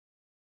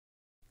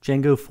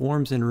Django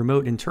forms and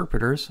remote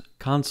interpreters,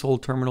 console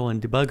terminal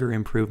and debugger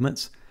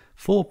improvements,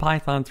 full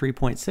Python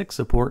 3.6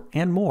 support,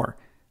 and more.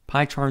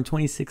 PyCharm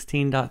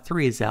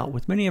 2016.3 is out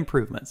with many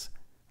improvements.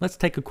 Let's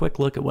take a quick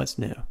look at what's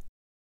new.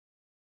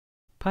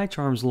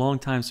 PyCharm's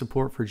longtime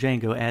support for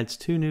Django adds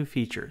 2 new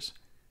features.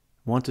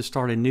 Want to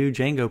start a new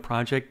Django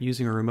project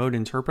using a remote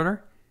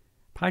interpreter?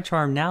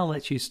 PyCharm now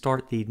lets you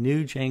start the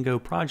new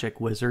Django project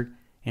wizard,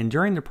 and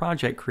during the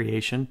project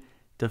creation,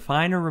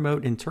 define a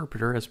remote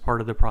interpreter as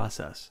part of the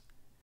process.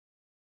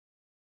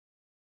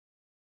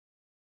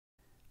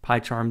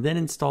 PyCharm then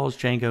installs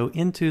Django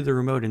into the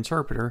remote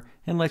interpreter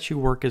and lets you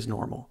work as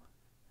normal.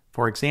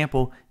 For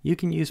example, you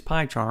can use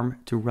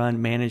PyCharm to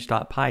run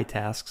manage.py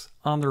tasks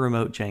on the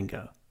remote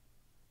Django.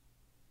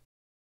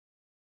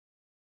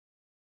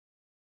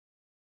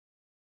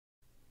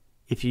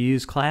 If you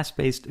use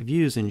class-based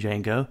views in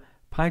Django,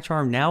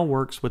 PyCharm now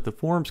works with the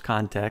forms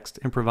context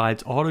and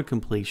provides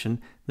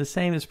auto-completion the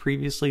same as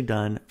previously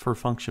done for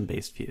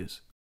function-based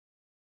views.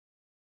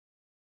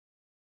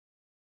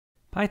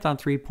 Python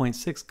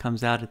 3.6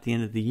 comes out at the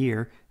end of the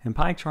year, and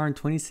PyCharm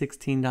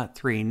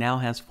 2016.3 now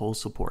has full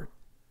support.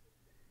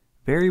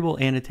 Variable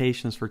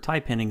annotations for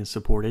type hinting is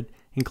supported,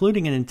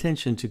 including an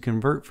intention to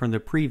convert from the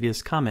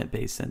previous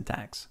comment-based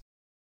syntax.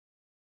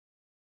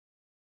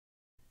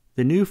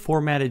 The new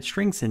formatted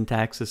string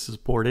syntax is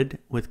supported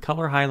with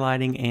color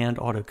highlighting and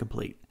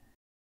autocomplete.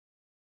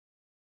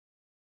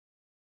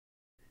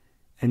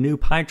 A new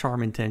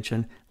PyCharm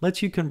intention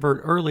lets you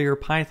convert earlier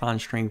Python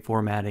string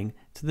formatting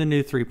to the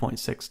new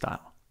 3.6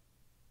 style.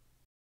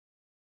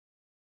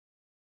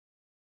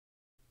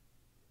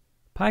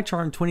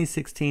 PyCharm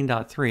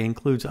 2016.3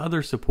 includes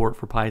other support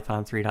for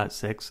Python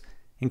 3.6,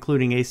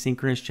 including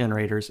asynchronous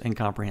generators and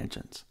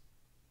comprehensions.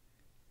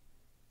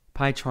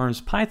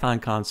 PyCharm's Python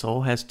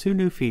console has 2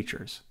 new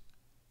features.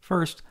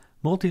 First,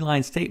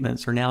 multi-line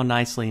statements are now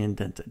nicely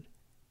indented.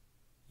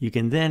 You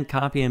can then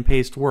copy and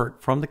paste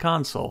work from the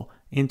console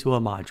into a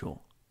module.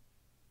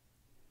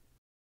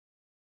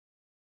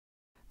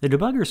 The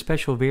Debugger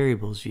Special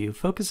Variables view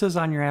focuses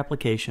on your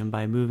application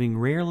by moving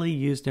rarely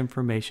used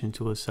information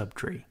to a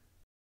subtree.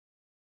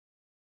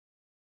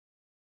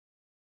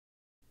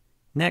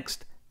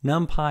 Next,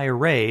 NumPy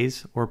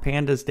arrays, or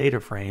pandas data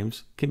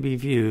frames, can be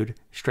viewed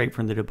straight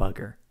from the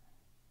debugger.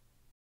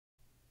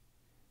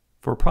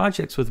 For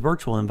projects with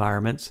virtual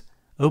environments,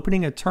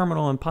 opening a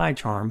terminal in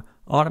PyCharm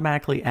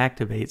automatically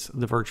activates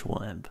the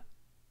virtual env.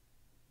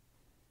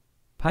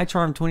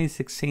 PyCharm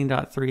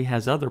 2016.3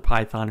 has other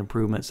Python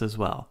improvements as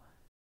well.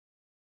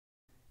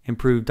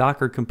 Improved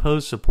Docker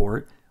Compose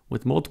support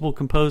with multiple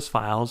compose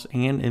files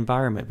and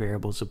environment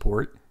variable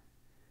support,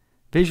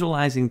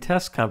 visualizing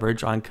test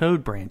coverage on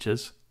code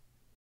branches,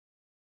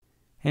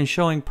 and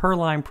showing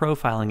per-line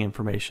profiling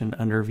information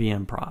under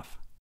VMProf.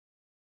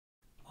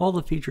 All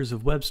the features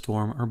of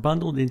WebStorm are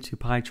bundled into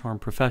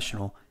PyCharm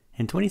Professional,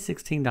 and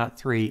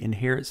 2016.3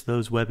 inherits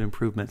those web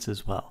improvements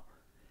as well.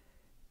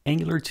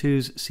 Angular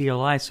 2's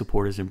CLI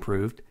support is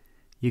improved.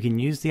 You can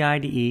use the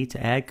IDE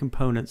to add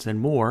components and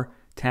more,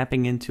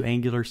 tapping into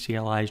Angular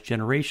CLI's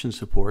generation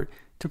support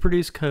to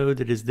produce code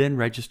that is then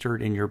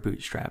registered in your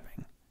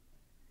bootstrapping.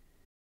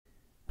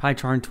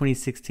 PyCharm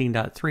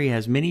 2016.3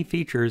 has many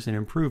features and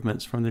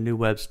improvements from the new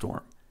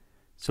WebStorm.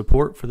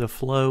 Support for the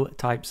Flow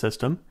type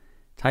system,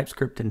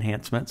 TypeScript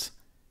enhancements,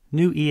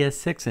 new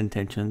ES6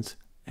 intentions,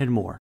 and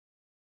more.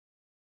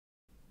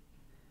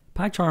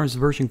 PyCharm's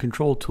version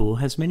control tool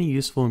has many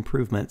useful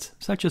improvements,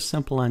 such as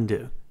simple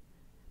undo.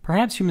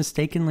 Perhaps you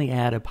mistakenly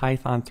add a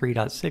Python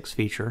 3.6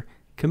 feature,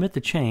 commit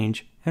the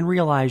change, and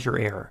realize your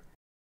error.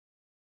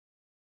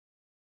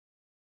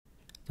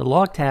 The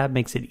Log tab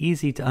makes it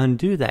easy to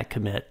undo that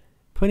commit,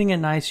 putting a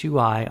nice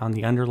UI on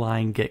the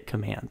underlying Git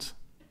commands.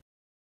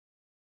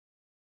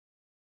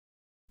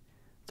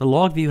 The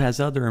log view has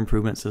other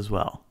improvements as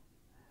well.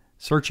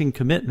 Searching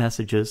commit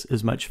messages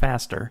is much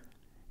faster,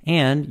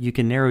 and you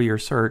can narrow your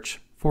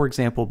search, for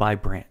example by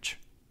branch.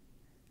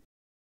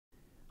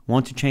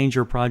 Want to change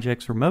your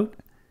project's remote?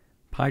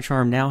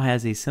 PyCharm now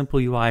has a simple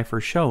UI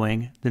for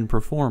showing, then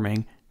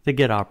performing, the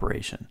get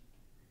operation.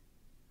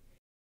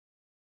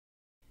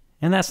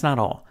 And that's not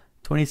all.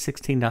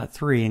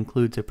 2016.3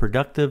 includes a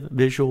productive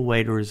visual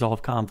way to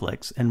resolve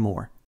conflicts and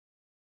more.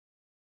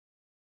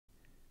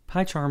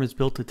 PyCharm is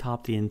built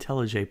atop the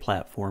IntelliJ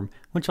platform,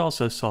 which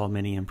also saw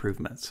many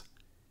improvements.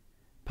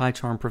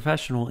 PyCharm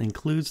Professional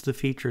includes the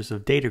features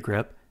of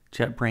DataGrip,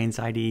 JetBrains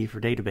IDE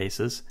for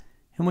databases,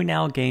 and we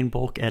now gain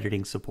bulk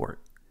editing support.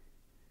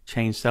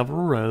 Change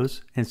several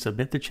rows and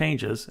submit the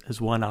changes as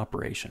one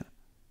operation.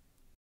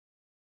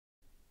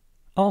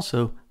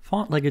 Also,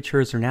 font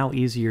ligatures are now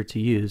easier to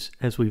use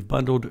as we've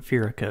bundled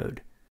Fira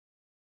Code.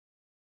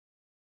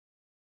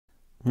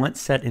 Once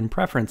set in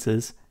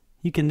preferences,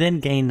 you can then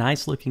gain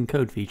nice-looking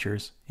code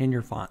features in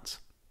your fonts.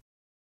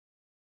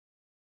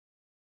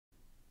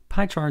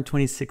 PyCharm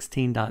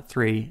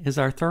 2016.3 is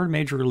our third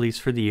major release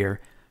for the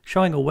year,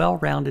 showing a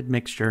well-rounded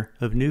mixture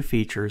of new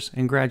features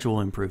and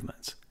gradual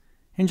improvements.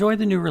 Enjoy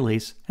the new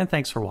release, and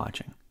thanks for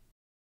watching.